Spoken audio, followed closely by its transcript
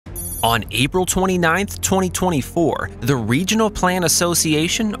On April 29, 2024, the Regional Plan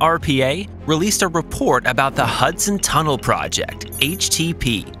Association, RPA, released a report about the Hudson Tunnel Project,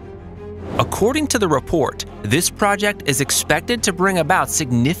 HTP. According to the report, this project is expected to bring about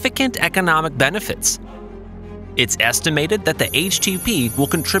significant economic benefits. It's estimated that the HTP will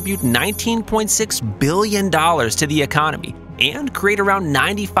contribute $19.6 billion to the economy and create around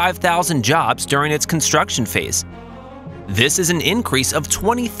 95,000 jobs during its construction phase. This is an increase of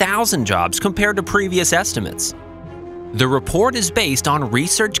 20,000 jobs compared to previous estimates. The report is based on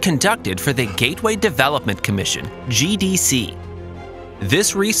research conducted for the Gateway Development Commission, GDC.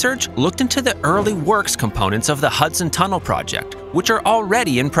 This research looked into the early works components of the Hudson Tunnel Project, which are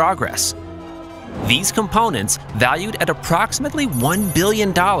already in progress. These components, valued at approximately $1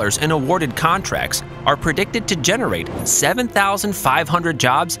 billion in awarded contracts, are predicted to generate 7,500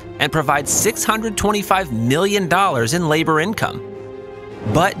 jobs and provide $625 million in labor income.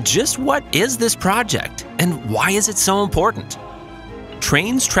 But just what is this project, and why is it so important?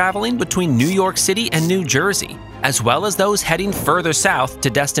 Trains traveling between New York City and New Jersey, as well as those heading further south to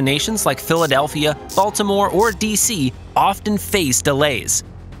destinations like Philadelphia, Baltimore, or DC, often face delays.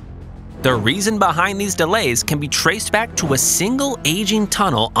 The reason behind these delays can be traced back to a single aging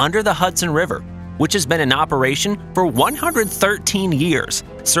tunnel under the Hudson River, which has been in operation for 113 years,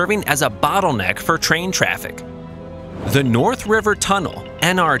 serving as a bottleneck for train traffic. The North River Tunnel,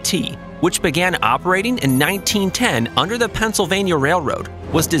 NRT, which began operating in 1910 under the Pennsylvania Railroad,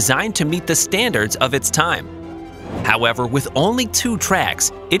 was designed to meet the standards of its time. However, with only 2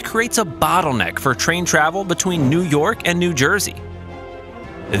 tracks, it creates a bottleneck for train travel between New York and New Jersey.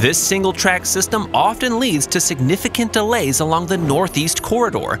 This single-track system often leads to significant delays along the Northeast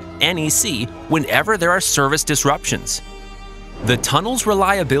Corridor, NEC, whenever there are service disruptions. The tunnel's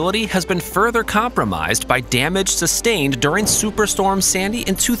reliability has been further compromised by damage sustained during Superstorm Sandy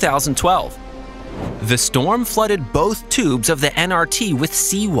in 2012. The storm flooded both tubes of the NRT with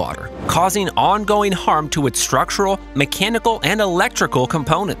seawater, causing ongoing harm to its structural, mechanical, and electrical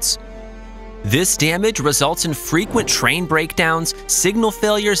components. This damage results in frequent train breakdowns, signal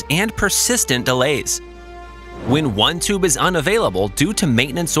failures, and persistent delays. When one tube is unavailable due to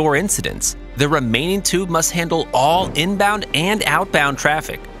maintenance or incidents, the remaining tube must handle all inbound and outbound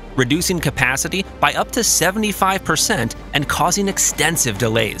traffic, reducing capacity by up to 75% and causing extensive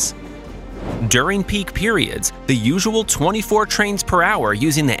delays. During peak periods, the usual 24 trains per hour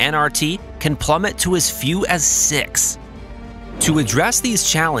using the NRT can plummet to as few as 6. To address these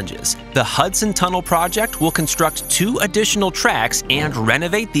challenges, the Hudson Tunnel Project will construct 2 additional tracks and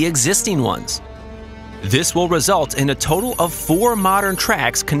renovate the existing ones. This will result in a total of 4 modern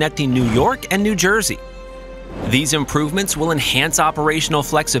tracks connecting New York and New Jersey. These improvements will enhance operational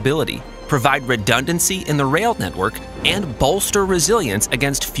flexibility, provide redundancy in the rail network, and bolster resilience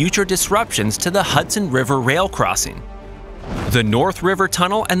against future disruptions to the Hudson River rail crossing. The North River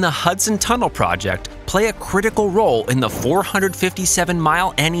Tunnel and the Hudson Tunnel Project play a critical role in the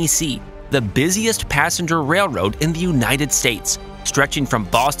 457-mile NEC, the busiest passenger railroad in the United States, stretching from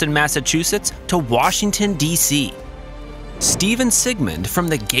Boston, Massachusetts to Washington, D.C. Stephen Sigmund from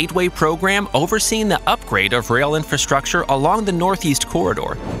the Gateway program overseeing the upgrade of rail infrastructure along the Northeast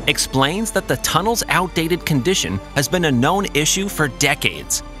Corridor explains that the tunnel's outdated condition has been a known issue for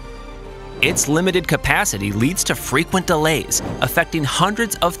decades. Its limited capacity leads to frequent delays, affecting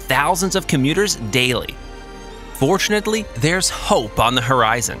hundreds of thousands of commuters daily. Fortunately, there's hope on the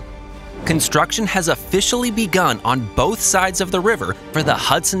horizon. Construction has officially begun on both sides of the river for the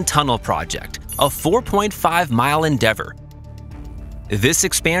Hudson Tunnel Project, a 4.5-mile endeavor. This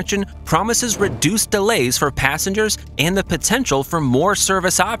expansion promises reduced delays for passengers and the potential for more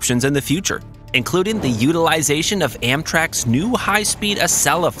service options in the future, including the utilization of Amtrak's new high-speed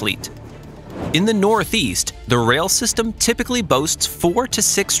Acela fleet. In the Northeast, the rail system typically boasts 4 to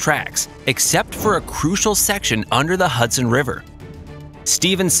 6 tracks, except for a crucial section under the Hudson River.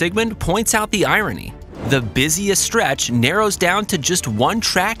 Stephen Sigmund points out the irony. The busiest stretch narrows down to just 1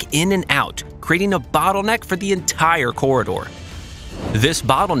 track in and out, creating a bottleneck for the entire corridor. This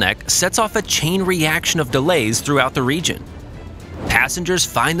bottleneck sets off a chain reaction of delays throughout the region. Passengers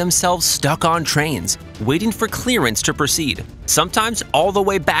find themselves stuck on trains, waiting for clearance to proceed, sometimes all the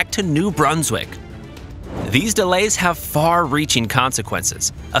way back to New Brunswick. These delays have far-reaching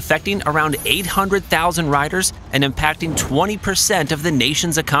consequences, affecting around 800,000 riders and impacting 20% of the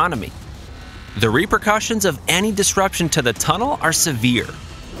nation's economy. The repercussions of any disruption to the tunnel are severe.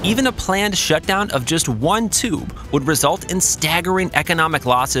 Even a planned shutdown of just 1 tube would result in staggering economic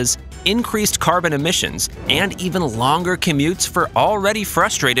losses, increased carbon emissions, and even longer commutes for already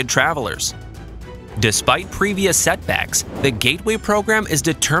frustrated travelers. Despite previous setbacks, the Gateway program is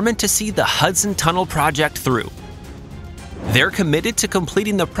determined to see the Hudson Tunnel Project through. They're committed to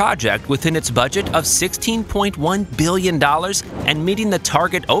completing the project within its budget of $16.1 billion and meeting the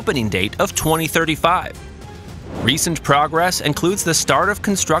target opening date of 2035. Recent progress includes the start of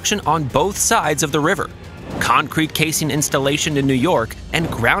construction on both sides of the river, concrete casing installation in New York, and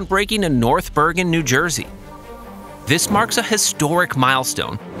groundbreaking in North Bergen, New Jersey. This marks a historic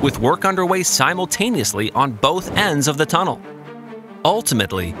milestone, with work underway simultaneously on both ends of the tunnel.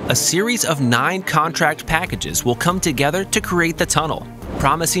 Ultimately, a series of 9 contract packages will come together to create the tunnel,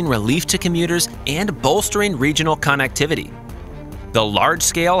 promising relief to commuters and bolstering regional connectivity. The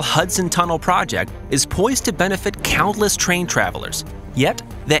large-scale Hudson Tunnel Project is poised to benefit countless train travelers, yet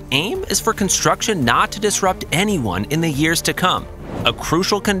the aim is for construction not to disrupt anyone in the years to come, a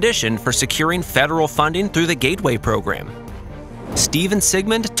crucial condition for securing federal funding through the Gateway program. Stephen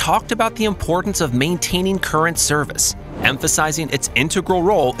Sigmund talked about the importance of maintaining current service, emphasizing its integral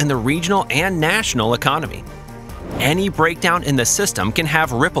role in the regional and national economy. Any breakdown in the system can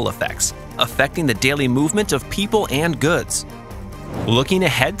have ripple effects, affecting the daily movement of people and goods. Looking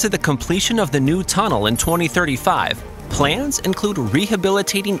ahead to the completion of the new tunnel in 2035, plans include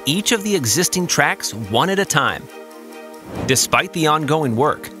rehabilitating each of the existing tracks one at a time. Despite the ongoing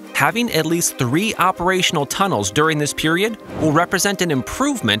work, having at least 3 operational tunnels during this period will represent an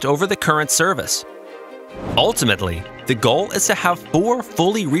improvement over the current service. Ultimately, the goal is to have 4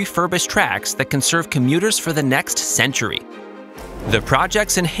 fully refurbished tracks that can serve commuters for the next century. The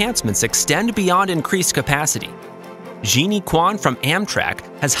project's enhancements extend beyond increased capacity. Jeannie Kwan from Amtrak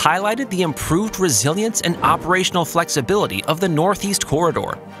has highlighted the improved resilience and operational flexibility of the Northeast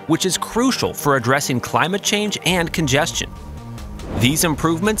Corridor, which is crucial for addressing climate change and congestion. These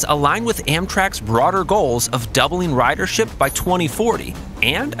improvements align with Amtrak's broader goals of doubling ridership by 2040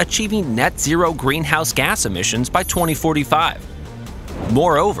 and achieving net zero greenhouse gas emissions by 2045.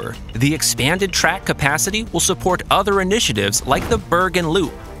 Moreover, the expanded track capacity will support other initiatives like the Bergen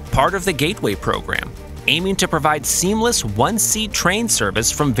Loop, part of the Gateway program, aiming to provide seamless one-seat train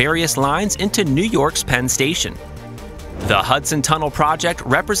service from various lines into New York's Penn Station. The Hudson Tunnel Project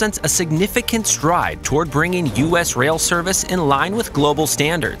represents a significant stride toward bringing U.S. rail service in line with global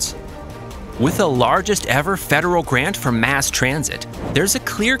standards. With the largest ever federal grant for mass transit, there's a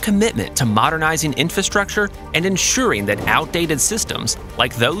clear commitment to modernizing infrastructure and ensuring that outdated systems,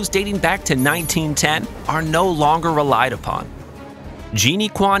 like those dating back to 1910, are no longer relied upon. Jeannie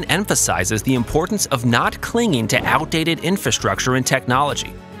Kwan emphasizes the importance of not clinging to outdated infrastructure and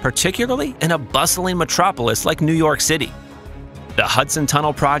technology, particularly in a bustling metropolis like New York City. The Hudson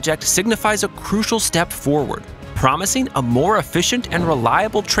Tunnel Project signifies a crucial step forward, promising a more efficient and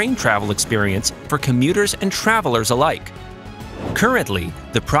reliable train travel experience for commuters and travelers alike. Currently,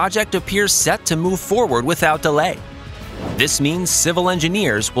 the project appears set to move forward without delay. This means civil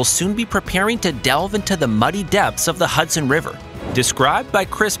engineers will soon be preparing to delve into the muddy depths of the Hudson River, described by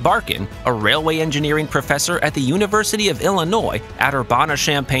Chris Barkin, a railway engineering professor at the University of Illinois at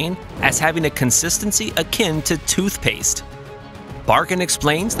Urbana-Champaign, as having a consistency akin to toothpaste. Barkin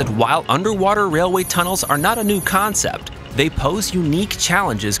explains that while underwater railway tunnels are not a new concept, they pose unique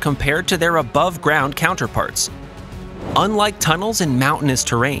challenges compared to their above-ground counterparts. Unlike tunnels in mountainous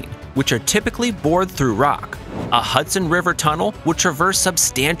terrain, which are typically bored through rock, a Hudson River tunnel would traverse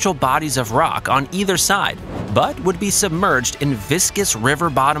substantial bodies of rock on either side, but would be submerged in viscous river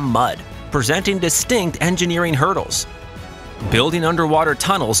bottom mud, presenting distinct engineering hurdles. Building underwater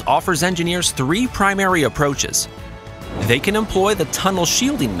tunnels offers engineers 3 primary approaches. They can employ the tunnel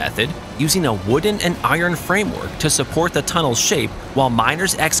shielding method, using a wooden and iron framework to support the tunnel's shape while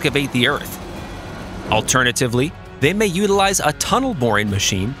miners excavate the earth. Alternatively, they may utilize a tunnel boring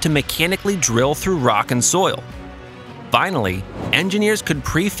machine to mechanically drill through rock and soil. Finally, engineers could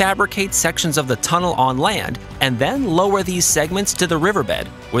prefabricate sections of the tunnel on land and then lower these segments to the riverbed,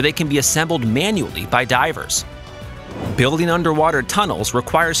 where they can be assembled manually by divers. Building underwater tunnels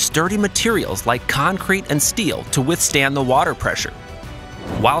requires sturdy materials like concrete and steel to withstand the water pressure.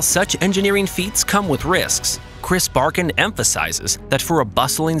 While such engineering feats come with risks, Chris Barkin emphasizes that for a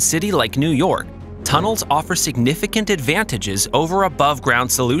bustling city like New York, tunnels offer significant advantages over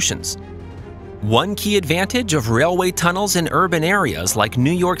above-ground solutions. One key advantage of railway tunnels in urban areas like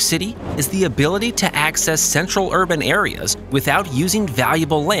New York City is the ability to access central urban areas without using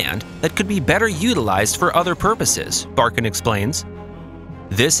valuable land that could be better utilized for other purposes, Barkin explains.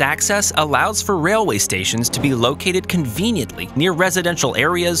 This access allows for railway stations to be located conveniently near residential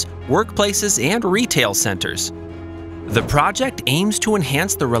areas, workplaces, and retail centers. The project aims to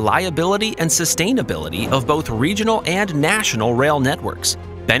enhance the reliability and sustainability of both regional and national rail networks,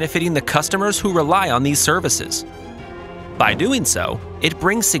 benefiting the customers who rely on these services. By doing so, it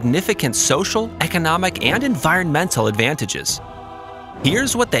brings significant social, economic, and environmental advantages.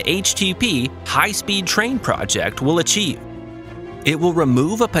 Here's what the HTP high-speed train project will achieve. It will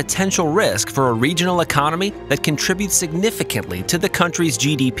remove a potential risk for a regional economy that contributes significantly to the country's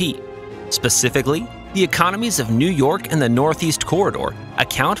GDP. Specifically, the economies of New York and the Northeast Corridor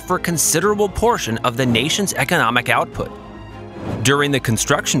account for a considerable portion of the nation's economic output. During the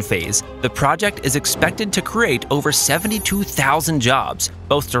construction phase, the project is expected to create over 72,000 jobs,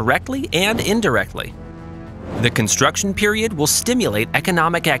 both directly and indirectly. The construction period will stimulate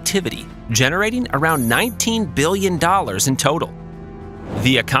economic activity, generating around $19 billion in total.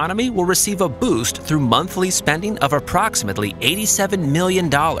 The economy will receive a boost through monthly spending of approximately $87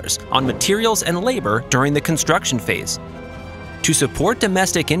 million on materials and labor during the construction phase. To support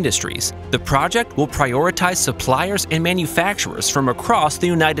domestic industries, the project will prioritize suppliers and manufacturers from across the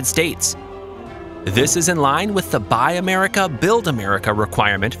United States. This is in line with the Buy America, Build America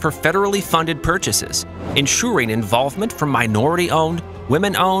requirement for federally funded purchases, ensuring involvement from minority-owned,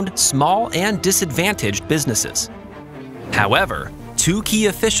 women-owned, small, and disadvantaged businesses. However, two key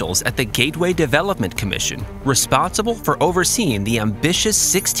officials at the Gateway Development Commission, responsible for overseeing the ambitious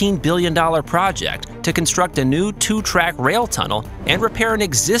 $16 billion project to construct a new two-track rail tunnel and repair an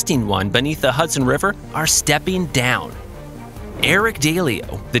existing one beneath the Hudson River, are stepping down. Eric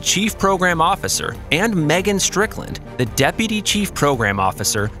Dalio, the Chief Program Officer, and Megan Strickland, the Deputy Chief Program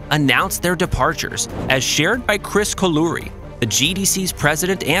Officer, announced their departures, as shared by Chris Colluri, the GDC's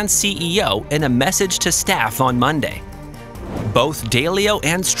President and CEO, in a message to staff on Monday. Both Dalio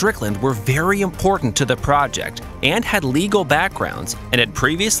and Strickland were very important to the project and had legal backgrounds and had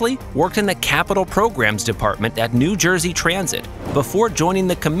previously worked in the Capital Programs Department at New Jersey Transit before joining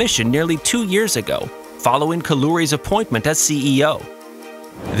the commission nearly 2 years ago, following Colluri's appointment as CEO.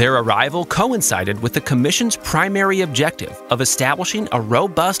 Their arrival coincided with the Commission's primary objective of establishing a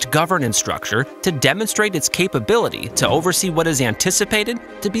robust governance structure to demonstrate its capability to oversee what is anticipated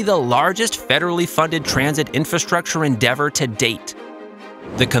to be the largest federally funded transit infrastructure endeavor to date.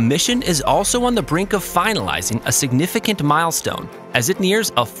 The Commission is also on the brink of finalizing a significant milestone as it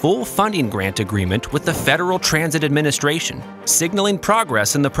nears a full funding grant agreement with the Federal Transit Administration, signaling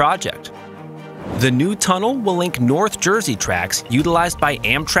progress in the project. The new tunnel will link North Jersey tracks utilized by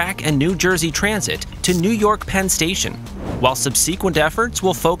Amtrak and New Jersey Transit to New York Penn Station, while subsequent efforts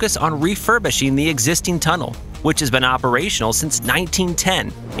will focus on refurbishing the existing tunnel, which has been operational since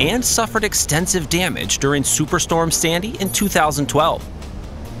 1910 and suffered extensive damage during Superstorm Sandy in 2012.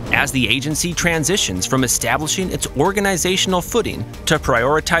 As the agency transitions from establishing its organizational footing to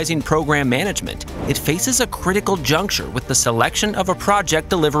prioritizing program management, it faces a critical juncture with the selection of a project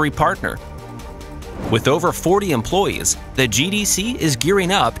delivery partner. With over 40 employees, the GDC is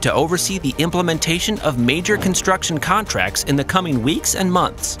gearing up to oversee the implementation of major construction contracts in the coming weeks and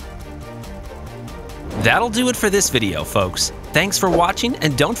months. That'll do it for this video, folks. Thanks for watching,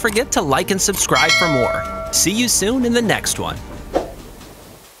 and don't forget to like and subscribe for more. See you soon in the next one.